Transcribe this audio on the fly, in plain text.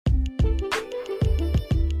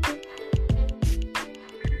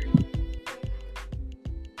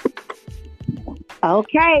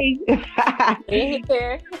Okay.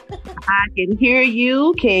 Here. I can hear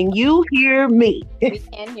you. Can you hear me? We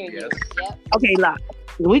can hear you. Yes. Yep. Okay, look.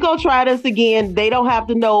 We gonna try this again. They don't have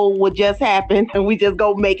to know what just happened, and we just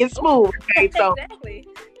go make it smooth. Okay, so Exactly.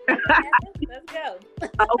 Let's go.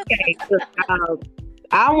 okay. Um,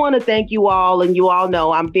 I want to thank you all, and you all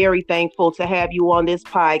know I'm very thankful to have you on this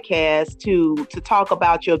podcast to talk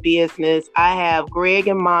about your business. I have Greg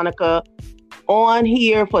and Monica on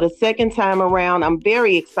here for the second time around. I'm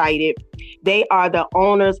very excited. They are the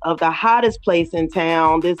owners of the hottest place in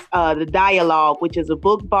town, the Dialogue, which is a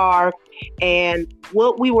book bar. And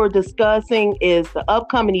what we were discussing is the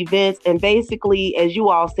upcoming events and basically, as you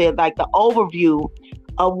all said, like the overview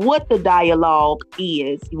of what the Dialogue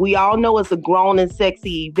is. We all know it's a grown and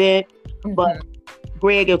sexy event, but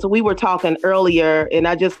Greg, so we were talking earlier, and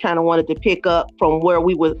I just kind of wanted to pick up from where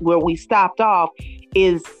we stopped off.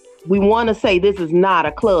 Is we want to say this is not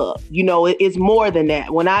a club. It's more than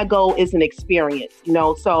that. When I go, it's an experience.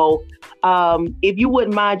 So if you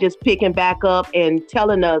wouldn't mind just picking back up and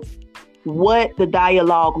telling us what the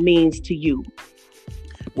Dialogue means to you.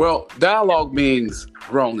 Well, dialogue means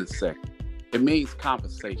grown and sexy. It means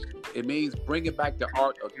conversation. It means bringing back the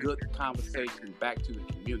art of good conversation back to the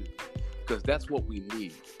community, because that's what we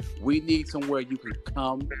need. We need somewhere you can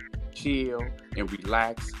come, chill, and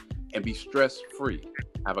relax and be stress-free.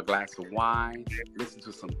 Have a glass of wine, listen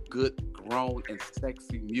to some good, grown, and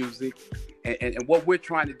sexy music. And what we're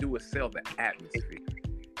trying to do is sell the atmosphere.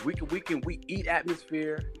 We eat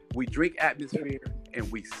atmosphere, we drink atmosphere,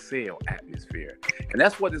 and we sell atmosphere. And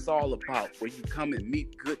that's what it's all about, where you come and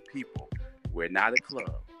meet good people. We're not a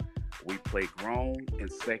club. We play grown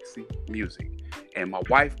and sexy music. And my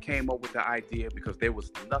wife came up with the idea because there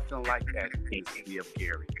was nothing like that in the city of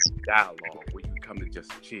Gary. Dialogue, where you come and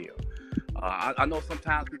just chill. I know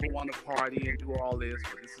sometimes people want to party and do all this,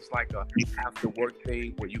 but this is like a after work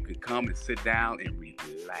thing where you can come and sit down and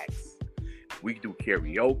relax. We do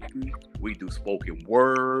karaoke, we do spoken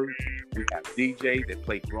word, we have DJs that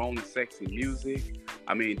play grown and sexy music.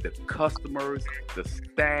 I mean, the customers, the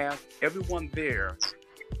staff, everyone there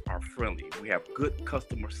are friendly. We have good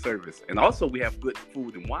customer service, and also we have good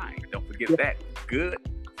food and wine. Don't forget that. Good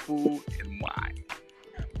food and wine.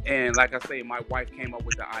 And like I say, my wife came up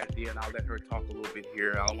with the idea, and I'll let her talk a little bit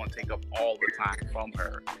here. I don't want to take up all the time from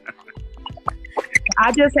her.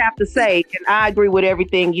 I just have to say, and I agree with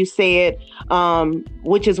everything you said,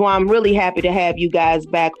 which is why I'm really happy to have you guys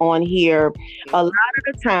back on here. A lot of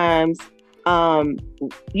the times,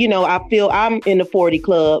 I feel I'm in the 40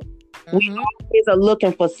 Club. We always are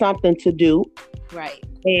looking for something to do. Right.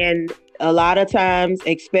 And a lot of times,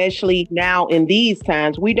 especially now in these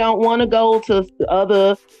times, we don't want to go to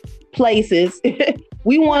other places.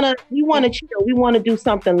 we want to chill. We want to do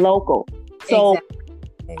something local. So exactly.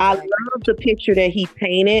 I love the picture that he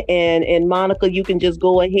painted. And Monica, you can just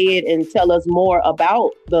go ahead and tell us more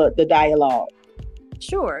about the Dialogue.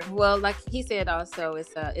 Sure. Well, like he said, also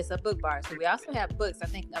it's a book bar. So we also have books. I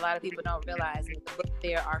think a lot of people don't realize that the books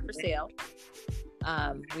there are for sale.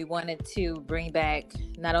 We wanted to bring back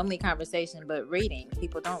not only conversation but reading.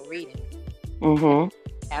 People don't read it.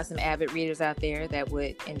 Have some avid readers out there that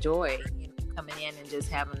would enjoy coming in and just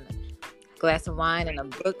having a glass of wine and a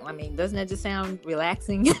book. I mean, doesn't that just sound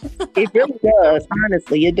relaxing? It really does.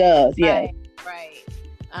 Honestly, it does. Yeah. Right.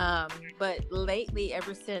 But lately,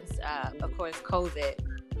 ever since, of course,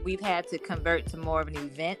 COVID, we've had to convert to more of an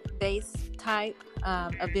event-based type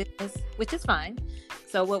of business, which is fine.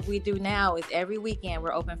 So what we do now is every weekend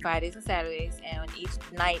we're open Fridays and Saturdays, and each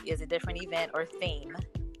night is a different event or theme.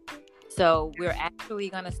 So we're actually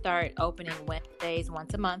going to start opening Wednesdays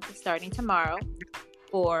once a month, starting tomorrow,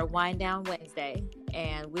 for Wind Down Wednesday.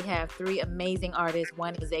 And we have 3 amazing artists.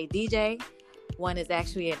 One is a DJ, one is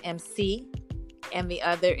actually an MC, and the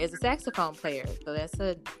other is a saxophone player. So that's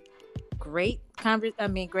a great combination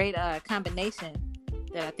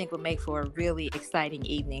that I think will make for a really exciting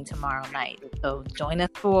evening tomorrow night. So join us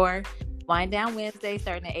for Wind Down Wednesday,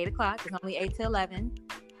 starting at 8 o'clock. It's only 8 to 11.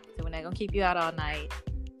 So we're not going to keep you out all night.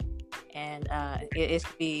 And it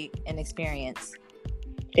should be an experience.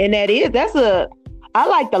 And I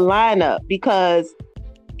like the lineup because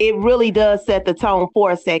it really does set the tone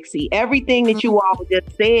for sexy. Everything that you all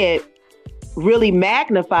just said really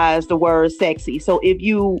magnifies the word sexy. So if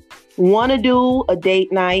you want to do a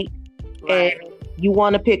date night and you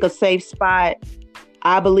want to pick a safe spot,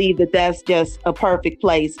 I believe that that's just a perfect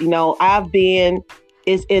place.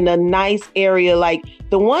 It's in a nice area. Like,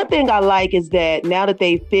 the one thing I like is that now that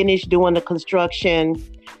they finished doing the construction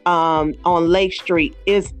on Lake Street,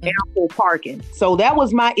 is ample parking. So that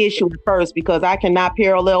was my issue at first, because I cannot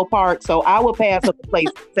parallel park. So I will pass up the place.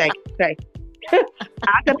 Okay.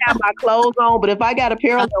 I could have my clothes on, but if I got a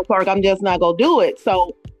parallel park, I'm just not gonna do it.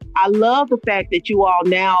 So I love the fact that you all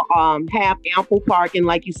now have ample parking.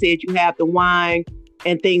 Like you said, you have the wine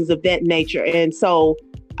and things of that nature. And so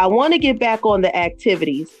I want to get back on the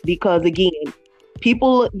activities because, again,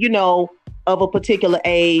 people, of a particular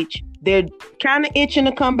age, they're kind of itching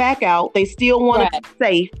to come back out. They still want to be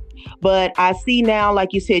safe. But I see now,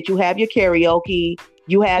 like you said, you have your karaoke,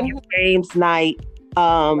 you have your games night.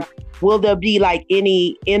 Will there be like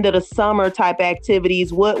any end of the summer type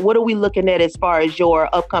activities? What are we looking at as far as your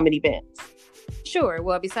upcoming events? Sure.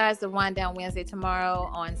 Well, besides the Wind Down Wednesday tomorrow,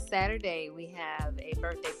 on Saturday, we have a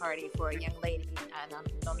birthday party for a young lady. And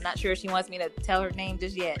I'm not sure she wants me to tell her name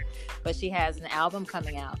just yet, but she has an album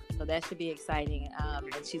coming out. So that should be exciting.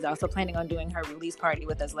 And she's also planning on doing her release party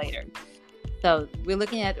with us later. So we're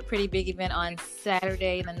looking at a pretty big event on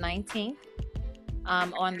Saturday, the 19th.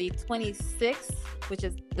 On the 26th, which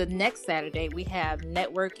is the next Saturday, we have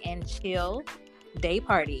Network and Chill Day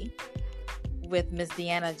Party with Miss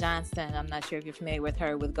Deanna Johnston. I'm not sure if you're familiar with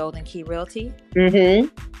her, with Golden Key Realty. Mm-hmm.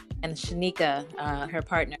 And Shanika, her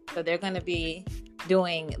partner. So they're going to be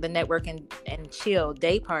doing the Network and Chill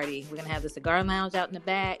Day Party. We're going to have the cigar lounge out in the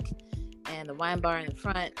back and the wine bar in the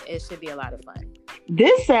front. It should be a lot of fun.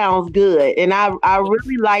 This sounds good. And I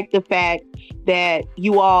really like the fact that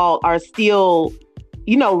you all are still,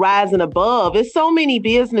 rising above. There's so many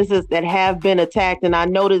businesses that have been attacked, and I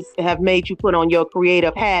noticed have made you put on your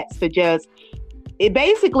creative hats to just, it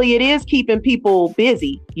is keeping people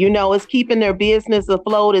busy. It's keeping their business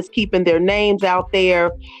afloat. It's keeping their names out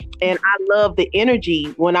there. And I love the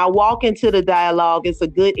energy. When I walk into the dialogue, it's a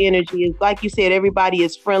good energy. It's like you said, everybody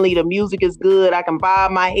is friendly. The music is good. I can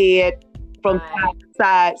bob my head from side to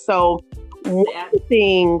side. So one of the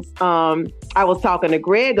things I was talking to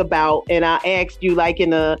Greg about, and I asked you like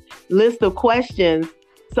in a list of questions.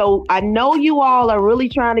 So I know you all are really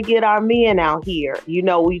trying to get our men out here.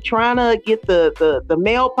 We trying to get the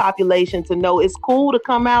male population to know it's cool to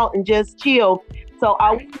come out and just chill. So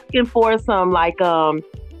are we looking for some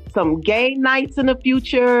game nights in the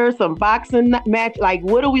future, some boxing match? Like,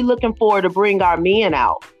 what are we looking for to bring our men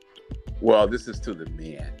out? Well, this is to the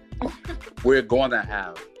men. We're going to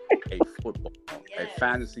have a football, a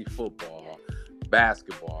fantasy football,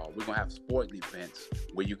 basketball. We're going to have sporting events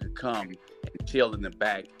where you can come and chill in the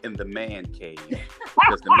back in the man cave,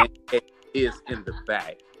 because the man cave is in the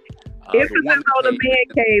back. This is on the man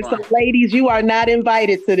cave, so ladies, you are not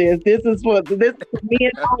invited to this. This is for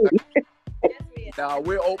men only.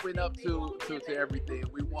 We're open up to everything.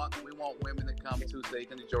 We want women to come too, so they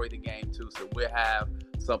can enjoy the game too. So we'll have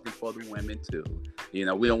something for the women too. We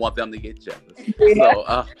don't want them to get jealous.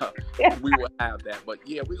 So we will have that. But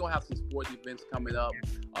yeah, we're gonna have some sports events coming up,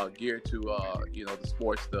 geared to the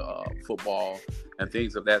sports, the football and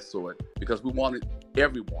things of that sort, because we wanted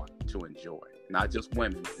everyone to enjoy, not just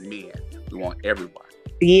women, men. We want everybody.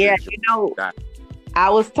 Yeah, I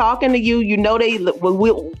was talking to you.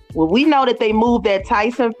 When we know that they moved that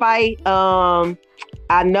Tyson fight.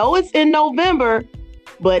 I know it's in November,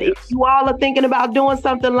 but if you all are thinking about doing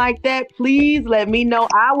something like that, please let me know.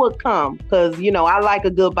 I would come because I like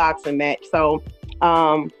a good boxing match. So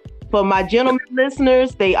for my gentlemen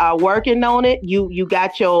listeners, they are working on it. You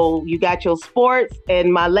got your sports,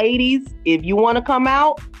 and my ladies, if you want to come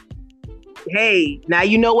out, hey, now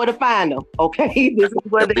you know where to find them. Okay, this is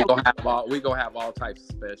where we're gonna have all types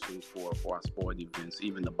of specials for our sporting events,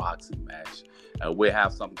 even the boxing match. We'll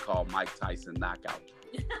have something called Mike Tyson Knockout.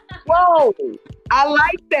 Whoa, I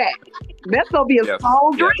like that. That's gonna be a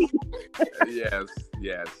small drink.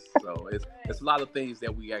 Yes. So it's a lot of things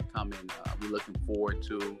that we got coming. We're looking forward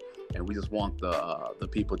to, and we just want the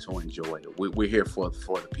people to enjoy it. We're here for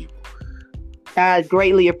the people. I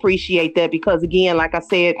greatly appreciate that because, again, like I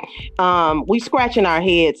said, we scratching our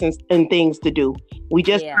heads and things to do. We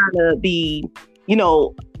just trying to be,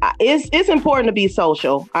 it's important to be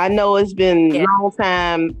social. I know it's been a long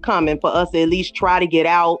time coming for us to at least try to get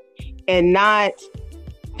out and not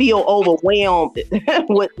feel overwhelmed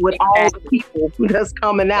with all the people that's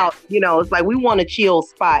coming out. It's like we want a chill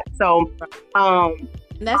spot. So,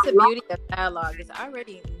 and that's the beauty of dialogue. It's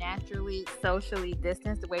already naturally socially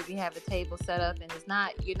distanced the way we have the table set up, and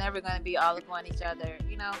you're never going to be all up on each other,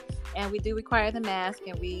 and we do require the mask,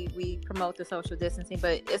 and we promote the social distancing,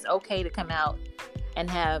 but it's okay to come out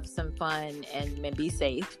and have some fun and be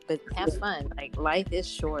safe, but have fun. Like, life is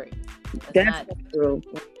short. That's true.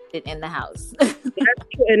 In the house. That's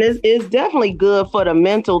true. And it's definitely good for the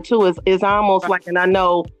mental too. It's almost like, and I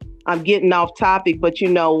know I'm getting off topic, but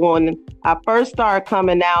when I first started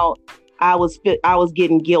coming out, I was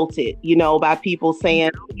getting guilted, by people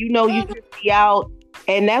saying, you should be out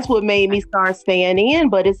And that's what made me start staying in.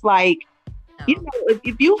 But it's like, you know,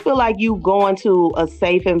 if you feel like you going to a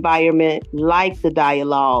safe environment like the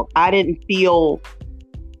dialogue, I didn't feel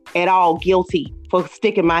at all guilty for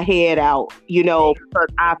sticking my head out, you know, because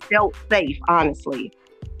I felt safe, honestly.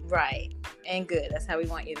 Right. And good. That's how we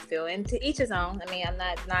want you to feel. And to each his own. I mean, I'm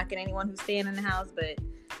not knocking anyone who's staying in the house, but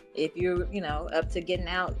if you're, you know, up to getting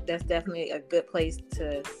out, that's definitely a good place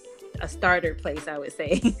a starter place, I would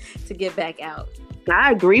say, to get back out.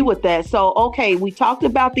 I agree with that. So, okay, we talked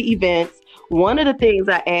about the events. One of the things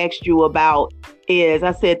I asked you about is,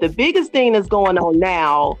 I said, the biggest thing that's going on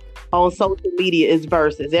now on social media is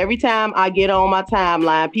verses. Every time I get on my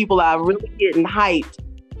timeline, people are really getting hyped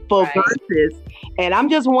for verses. And I'm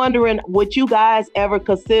just wondering, would you guys ever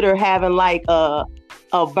consider having like a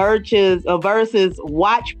versus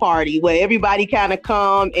watch party where everybody kind of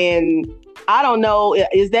come and, I don't know,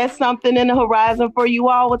 is that something in the horizon for you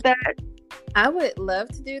all with that? I would love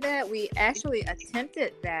to do that. We actually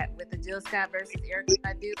attempted that with the Jill Scott versus Erykah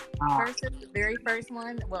Badu versus the very first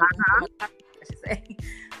one. Well, I should say.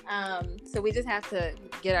 So we just have to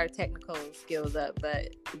get our technical skills up,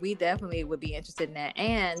 but we definitely would be interested in that.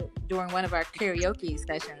 And during one of our karaoke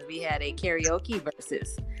sessions, we had a karaoke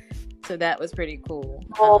versus. So that was pretty cool.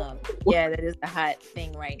 Yeah, that is a hot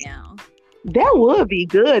thing right now. That would be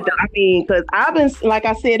good. I mean, because I've been, like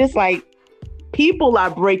I said, it's like people are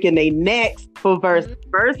breaking their necks for verses.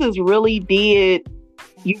 Verses really did,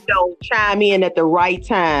 you know, chime in at the right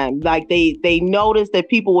time. Like they noticed that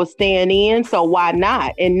people were staying in, so why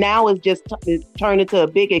not? And now it's turned into a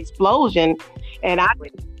big explosion. And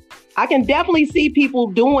I can definitely see people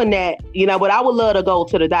doing that, you know, but I would love to go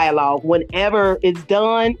to the dialogue whenever it's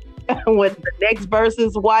done with the next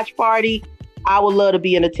versus watch party. I would love to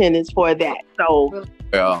be in attendance for that. So,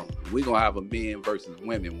 well, we're going to have a men versus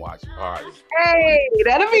women watch party. Hey,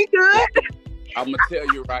 that'll be good. I'm going to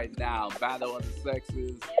tell you right now, Battle of the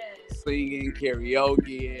Sexes, singing,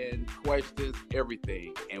 karaoke, and questions,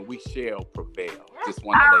 everything. And we shall prevail. Just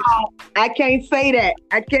want to let you. I can't say that.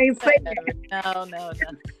 I can't say that. No.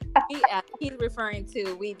 He's referring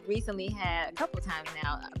to, we recently had a couple times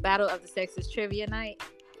now, Battle of the Sexes trivia night.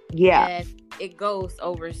 Yeah. And it goes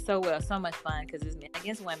over so well, so much fun because it's men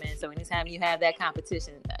against women. So anytime you have that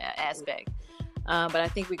competition aspect. But I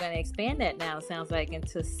think we're going to expand that now, sounds like,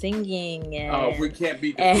 into singing. And, we can't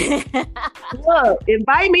be Look,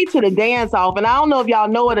 invite me to the dance off. And I don't know if y'all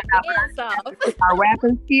know it or not. Our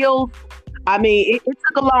rapping skills. I mean, it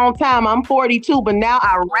took a long time. I'm 42, but now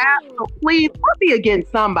I rap. So please put me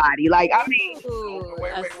against somebody. Like, I mean,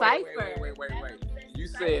 a cipher. Wait.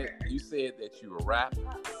 You said that you were rapping.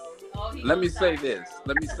 Let me say this.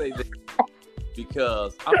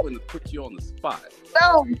 Because I'm going to put you on the spot.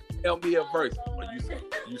 No. Tell me a verse. Are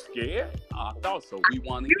you scared? I thought so. We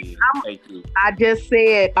want to hear. Thank you. I just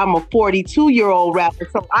said I'm a 42-year-old rapper,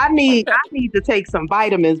 so I need to take some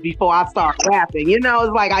vitamins before I start rapping. You know,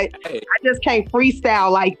 it's like I just can't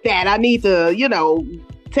freestyle like that. I need to, you know,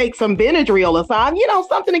 take some Benadryl or something, you know,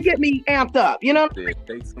 something to get me amped up, you know? Yeah,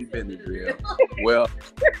 take some Benadryl. Well,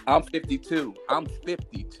 I'm 52.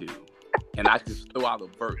 And I just throw out a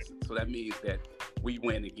verse. So that means that we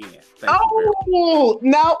win again. Thank you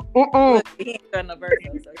no. He ain't got no verse.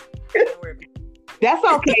 That's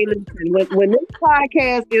okay. Listen, when this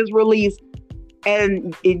podcast is released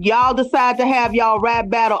and y'all decide to have y'all rap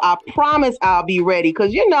battle, I promise I'll be ready.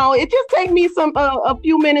 Because, you know, it just take me a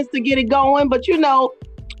few minutes to get it going. But, you know,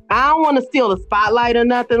 I don't want to steal the spotlight or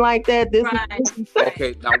nothing like that.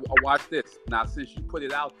 Okay, now watch this. Now, since you put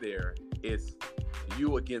it out there, it's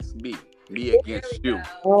you against me against you.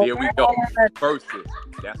 There we go. Versus.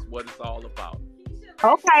 That's what it's all about.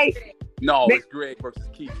 Okay. No, it's Greg versus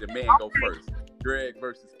Keisha. Man, go first. Greg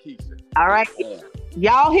versus Keisha. All right.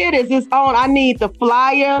 Y'all hear this? It's on. I need the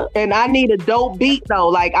flyer and I need a dope beat though.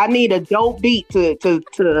 Like I need a dope beat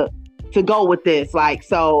to go with this. Like,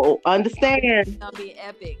 so understand. It's gonna be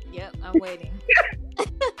epic. Yep, I'm waiting.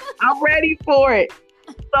 I'm ready for it.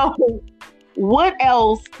 So what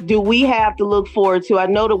else do we have to look forward to? I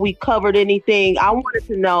know that we covered anything. I wanted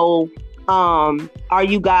to know, are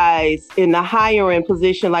you guys in the hiring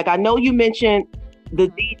position? Like, I know you mentioned the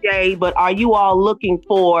DJ, but are you all looking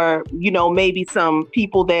for, you know, maybe some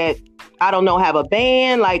people that, I don't know, have a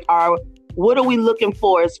band? Like, what are we looking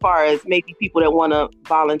for as far as maybe people that want to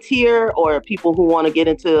volunteer or people who want to get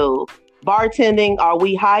into bartending? Are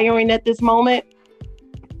we hiring at this moment?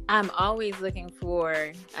 I'm always looking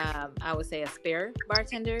for, I would say, a spare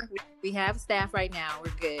bartender. We have staff right now.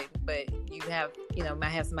 We're good. But might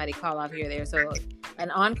have somebody call off here or there. So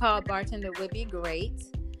an on-call bartender would be great.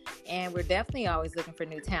 And we're definitely always looking for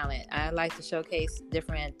new talent. I like to showcase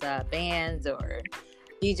different bands or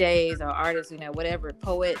DJs or artists, whatever,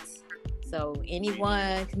 poets. So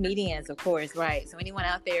anyone, comedians, of course, right? So anyone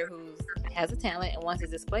out there who has a talent and wants to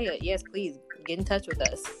display it, yes, please get in touch with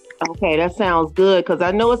us. Okay, that sounds good, because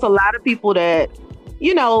I know it's a lot of people that,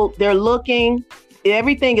 they're looking.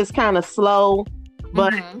 Everything is kind of slow,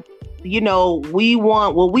 but we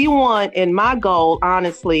want, and my goal,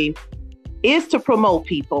 honestly, is to promote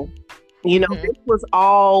people. This was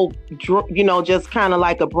all, just kind of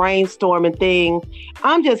like a brainstorming thing.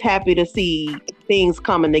 I'm just happy to see things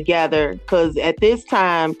coming together, because at this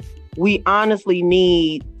time, we honestly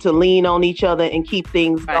need to lean on each other and keep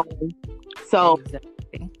things going. So exactly.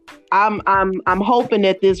 I'm hoping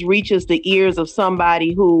that this reaches the ears of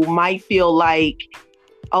somebody who might feel like,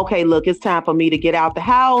 okay, look, it's time for me to get out the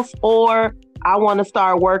house, or I want to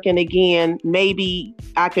start working again. Maybe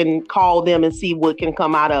I can call them and see what can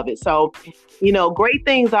come out of it. So, great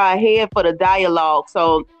things are ahead for the dialogue.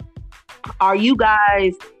 So are you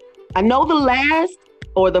guys, I know the last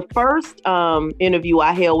or the first interview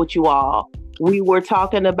I held with you all, we were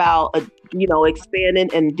talking about, expanding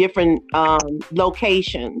in different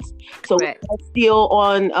locations. So is that still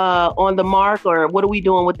on the mark, or what are we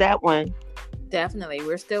doing with that one? Definitely.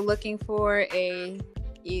 We're still looking for a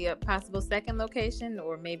possible second location,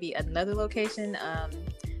 or maybe another location.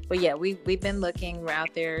 But yeah, we've been looking. We're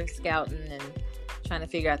out there scouting and trying to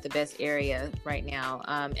figure out the best area right now.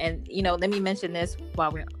 And let me mention this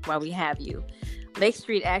while we have you. Lake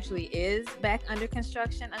Street actually is back under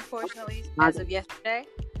construction, unfortunately, as of yesterday.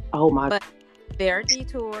 Oh my! But there are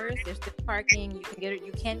detours. There's still parking.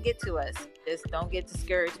 You can get to us. Just don't get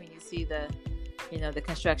discouraged when you see the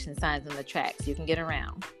construction signs on the tracks. You can get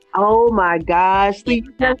around. Oh my gosh! So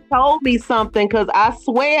you just told me something, because I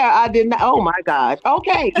swear I didn't. Oh my gosh!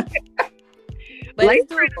 Okay. But Lake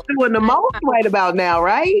Street is doing the most right about now,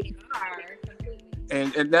 right?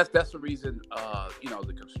 And that's the reason,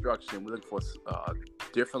 the construction, we're looking for a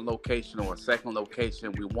different location or a second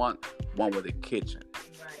location. We want one with a kitchen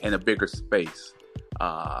and a bigger space,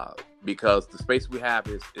 because the space we have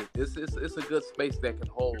is a good space that can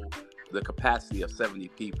hold the capacity of 70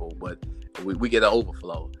 people, but we get an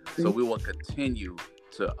overflow. So we will continue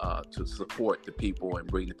to support the people and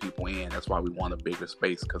bring the people in. That's why we want a bigger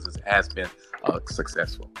space, because it has been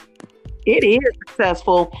successful. It is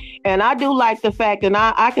successful. And I do like the fact, and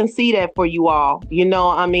I can see that for you all.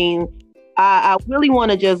 I really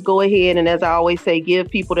want to just go ahead and, as I always say, give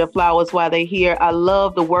people their flowers while they're here. I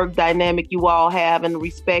love the work dynamic you all have and the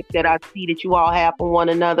respect that I see that you all have for one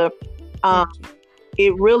another.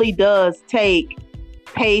 It really does take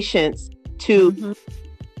patience to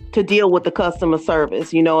deal with the customer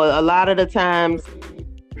service. A lot of the times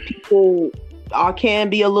people can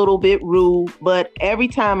be a little bit rude, but every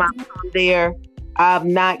time I come there, I've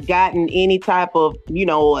not gotten any type of,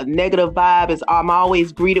 a negative vibe. I'm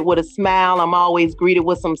always greeted with a smile. I'm always greeted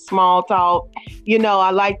with some small talk.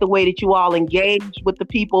 I like the way that you all engage with the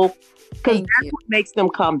people, because that's what makes them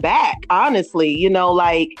come back. Honestly,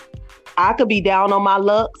 I could be down on my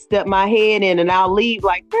luck, step my head in, and I'll leave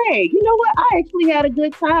like, hey, you know what? I actually had a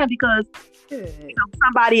good time because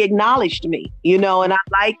somebody acknowledged me, and I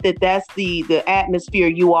like that that's the atmosphere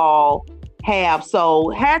you all have. So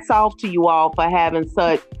hats off to you all for having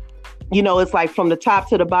such, it's like from the top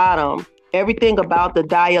to the bottom, everything about the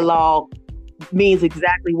dialogue means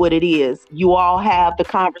exactly what it is. You all have the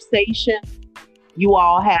conversation, you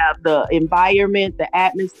all have the environment, the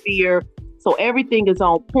atmosphere. So everything is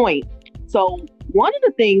on point. So one of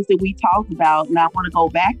the things that we talked about, and I want to go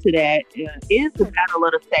back to that, is the Battle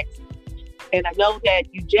of the Sexes. And I know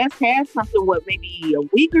that you just had something, maybe a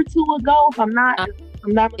week or two ago, if I'm not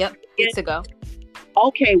weeks ago.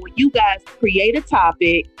 Okay, well, you guys create a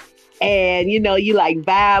topic, and you like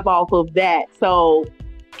vibe off of that. So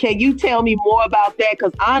can you tell me more about that?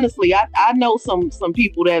 Because honestly, I know some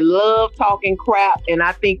people that love talking crap, and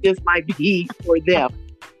I think this might be for them.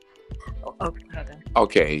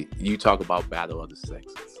 Okay, you talk about Battle of the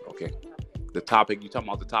Sexes. Okay, the topic, you talking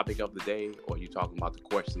about the topic of the day, or you talking about the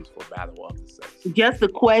questions for Battle of the Sexes? Just the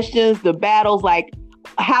questions, the battles. Like,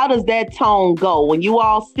 how does that tone go when you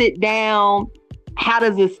all sit down? How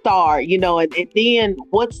does it start? And then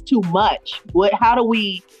what's too much? How do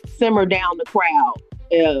we simmer down the crowd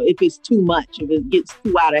if it's too much? If it gets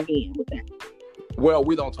too out of hand with that? Well,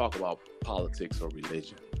 we don't talk about politics or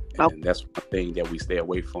religion. And that's one thing that we stay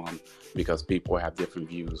away from, because people have different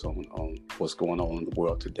views on what's going on in the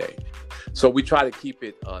world today. So we try to keep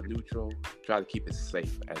it neutral, try to keep it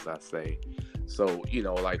safe, as I say. So,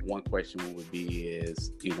 like one question would be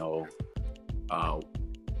is,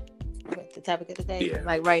 what's the topic of the day? Yeah.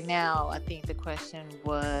 Like right now, I think the question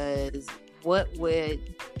was, what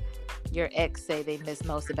would your ex say they miss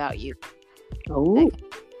most about you? Oh,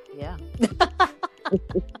 Yeah.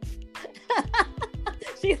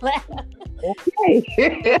 She laughed.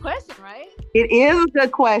 okay. Good question, right? It is a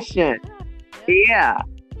good question. Yeah.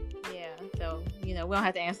 Yeah. So, we don't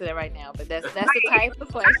have to answer that right now, but that's the type of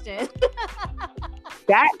question.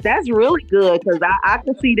 That's really good because I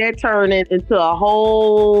can see that turning into a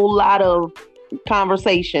whole lot of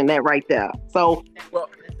conversation that right there. So, Well,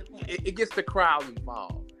 it gets the crowd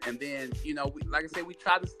involved. And then, like I said, we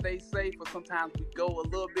try to stay safe, but sometimes we go a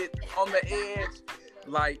little bit on the edge.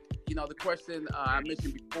 Like, the question I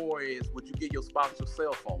mentioned before is, would you give your spouse your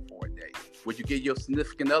cell phone for a day? Would you give your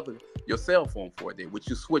significant other your cell phone for a day? Would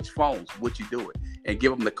you switch phones? Would you do it? And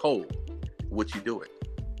give them the code? Would you do it?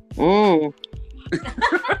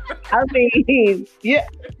 I mean, yeah,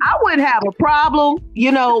 I wouldn't have a problem,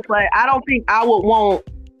 but I don't think I would want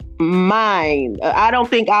mine. I don't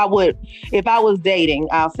think I would, if I was dating,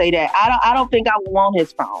 I'll say that. I don't think I would want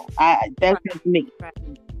his phone. That's just me.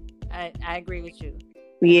 Right. I agree with you.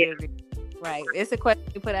 Yeah. Right. It's a question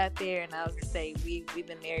you put out there, and I was to say we've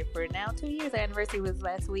been married for now 2 years. Our anniversary was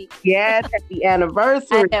last week. Yes, happy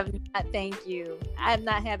anniversary. Thank you. I have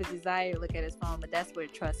not had a desire to look at his phone, but that's where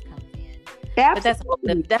trust comes in.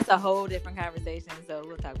 Absolutely. But that's a whole different conversation, so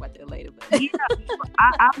we'll talk about that later. But. Yeah,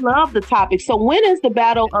 I love the topic. So when is the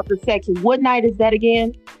Battle of the Sexes? What night is that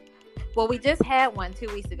again? Well, we just had one 2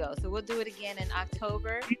 weeks ago, so we'll do it again in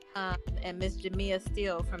October. And Miss Jamia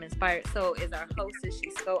Steele from Inspired Soul is our hostess.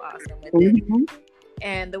 She's so awesome with it.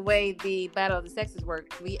 And the way the Battle of the Sexes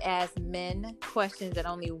work, we ask men questions that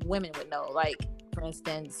only women would know. Like, for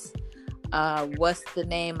instance, what's the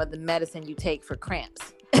name of the medicine you take for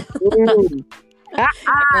cramps? And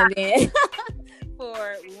then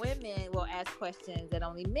for women, we'll ask questions that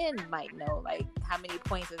only men might know, like how many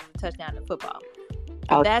points is a touchdown in football.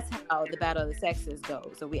 That's how the Battle of the Sexes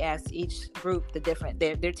goes. So we ask each group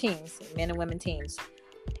their teams, men and women teams,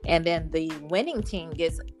 and then the winning team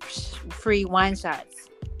gets free wine shots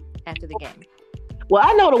after the game. Well,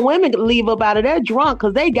 I know the women leave up out of there drunk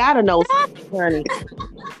because they gotta know something, honey.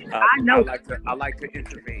 I know. I like to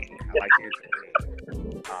intervene.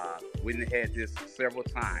 We done had this several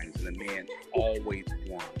times, and the men always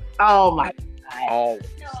won. Oh my God! Always.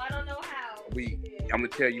 No, I don't know how. I'm gonna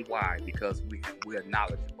tell you why. Because we are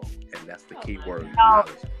knowledgeable, and that's the key word.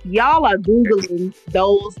 Y'all are googling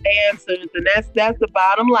those answers, and that's the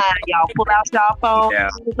bottom line. Y'all pull out y'all phone. Yeah.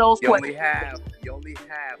 Those you questions. only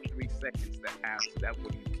have 3 seconds to answer. That's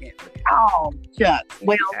what you can't look at. Oh, shucks.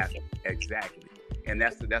 Well, exactly, and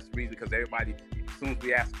that's the reason, because everybody, as soon as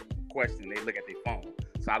we ask a question, they look at their phone.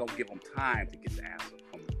 So I don't give them time to get the answer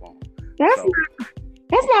from the phone.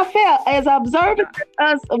 That's not fair. As observant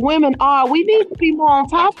as us women are, we need to be more on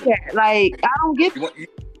top of that. Like, I don't get.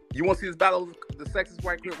 You want to see this Battle of the Sexes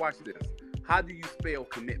right quick? Watch this. How do you spell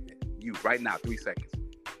commitment? You right now, 3 seconds.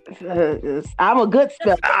 I'm a good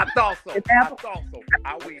speller. I thought so.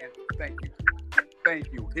 I win.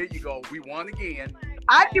 Thank you. Here you go. We won again.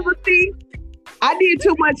 I give a C. I did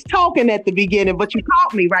too much talking at the beginning, but you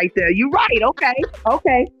caught me right there. You're right.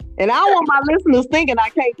 Okay. And I don't want my listeners thinking I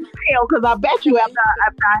can't tell, because I bet you after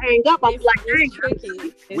I hang up, I'm like,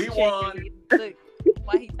 tricky. We won. Look,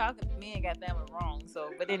 why he talking to me and got that one wrong. So,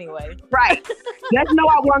 but anyway. Right. Just know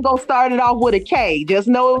I wasn't going to start it off with a K. Just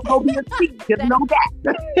know it's going to be a C. Just know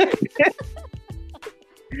that.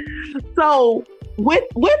 So, with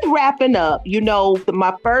wrapping up,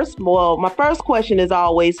 my first question is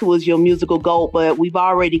always, who is your musical GOAT? But we've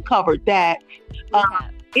already covered that.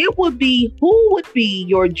 It would be, who would be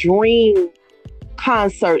your dream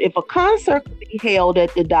concert if a concert could be held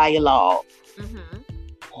at the Dialogue?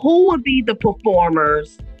 Who would be the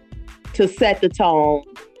performers to set the tone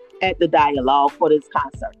at the Dialogue for this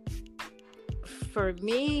concert? For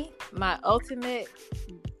me, my ultimate,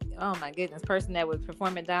 oh my goodness, person that would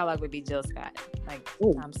perform at Dialogue would be Jill Scott. Like,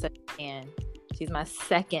 I'm such a fan. She's my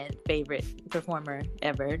second favorite performer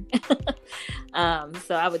ever.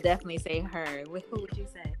 So I would definitely say her. Who would you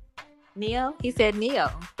say? Neo? He said Neo.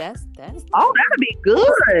 That's. Oh, that'd be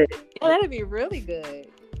good. Yeah, that'd be really good.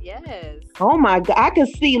 Yes. Oh my God, I can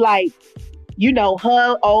see her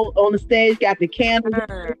on the stage, got the candles.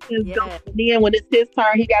 Yes. And then when it's his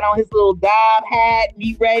turn, he got on his little dive hat.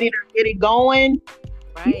 He ready to get it going.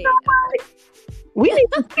 Right. We need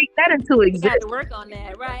to speak that into existence. We got to work on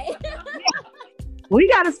that, right? We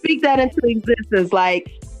got to speak that into existence.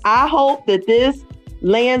 Like, I hope that this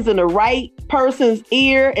lands in the right person's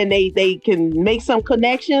ear and they can make some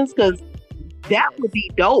connections, because that would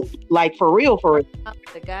be dope. Like, for real.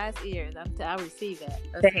 The guy's ears. I'll receive that.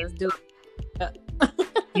 Let's do it.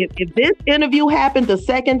 if this interview happened the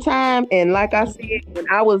second time, and like I said, when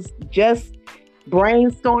I was just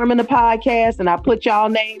brainstorming the podcast and I put y'all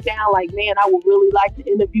name down, like, man, I would really like to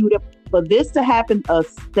interview them. For this to happen a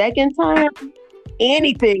second time,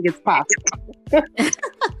 anything is possible.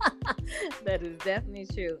 That is definitely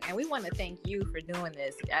true. And we want to thank you for doing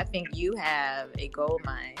this. I think you have a gold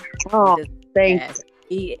mine. Oh, thank you.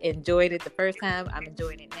 We enjoyed it the first time. I'm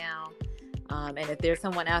enjoying it now. And if there's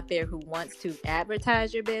someone out there who wants to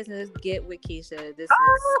advertise your business, get with Keisha. This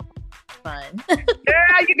is fun.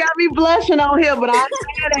 Girl, you got me blushing on here, but I ain't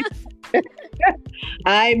mad at you.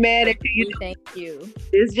 I ain't mad at you. Thank you.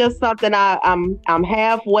 It's just something I'm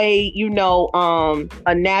halfway,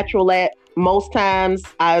 a natural at. Most times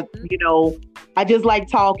I just like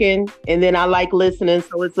talking and then I like listening.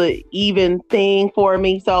 So it's an even thing for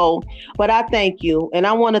me. So, but I thank you. And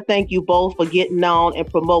I want to thank you both for getting on and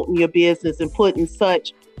promoting your business and putting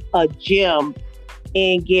such a gem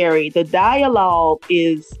in Gary. The dialogue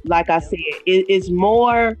is, like I said, it's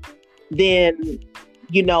more than,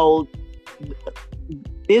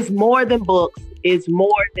 it's more than books. It's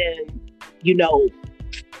more than,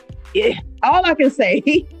 all I can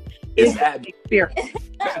say is experience.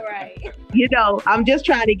 Right. I'm just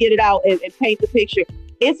trying to get it out and paint the picture.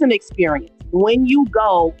 It's an experience. When you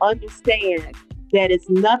go, understand that it's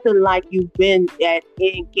nothing like you've been at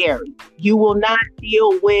in Gary. You will not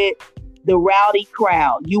deal with the rowdy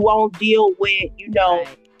crowd. You won't deal with,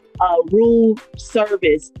 rude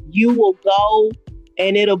service. You will go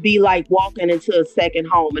and it'll be like walking into a second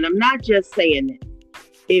home. And I'm not just saying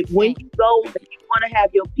that. When you go, if you want to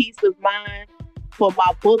have your peace of mind, for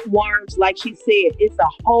my bookworms, like she said, it's a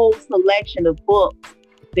whole selection of books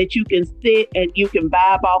that you can sit and you can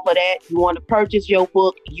vibe off of that. You want to purchase your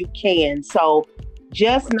book, you can. So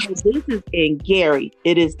just know this is in Gary.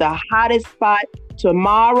 It is the hottest spot.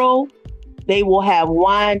 Tomorrow, they will have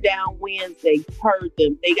Wine Down Wednesday. Heard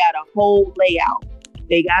them. They got a whole layout.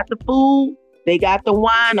 They got the food. They got the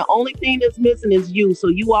wine. The only thing that's missing is you. So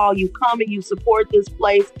you come and you support this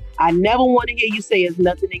place. I never want to hear you say it's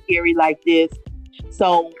nothing in Gary like this.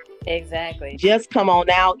 So exactly. Just come on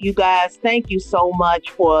out, you guys. Thank you so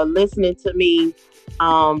much for listening to me.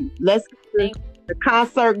 Let's get the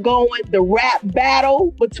concert going, the rap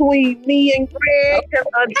battle between me and Greg.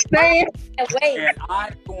 Understand? And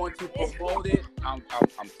I'm going to promote it. I'm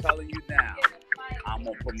telling you now. I'm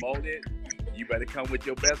gonna promote it. You better come with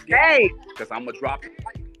your best game, because I'm gonna drop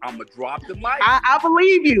the mic. I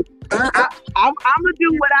believe you. I'm gonna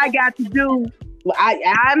do what I got to do.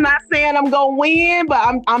 I'm not saying I'm gonna win,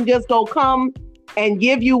 but I'm just gonna come and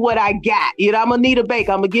give you what I got. I'm gonna need a bake.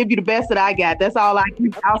 I'm gonna give you the best that I got. That's all I can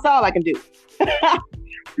do.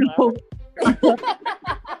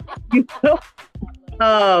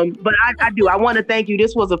 But I do. I want to thank you.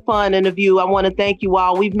 This was a fun interview. I want to thank you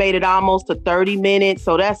all. We've made it almost to 30 minutes,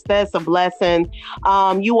 so that's a blessing.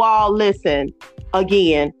 You all listen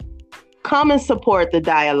again. Come and support the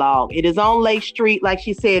dialogue. It is on Lake Street. Like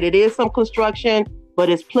she said, it is some construction,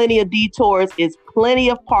 but it's plenty of detours. It's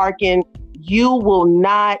plenty of parking. You will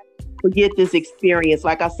not forget this experience.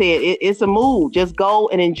 Like I said, it's a move. Just go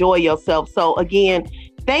and enjoy yourself. So again,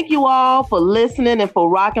 thank you all for listening and for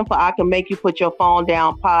rocking for I Can Make You Put Your Phone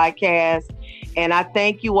Down podcast. And I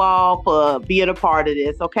thank you all for being a part of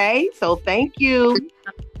this. Okay. So thank you.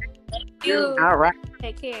 Thank you. All right.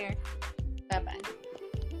 Take care. Bye-bye.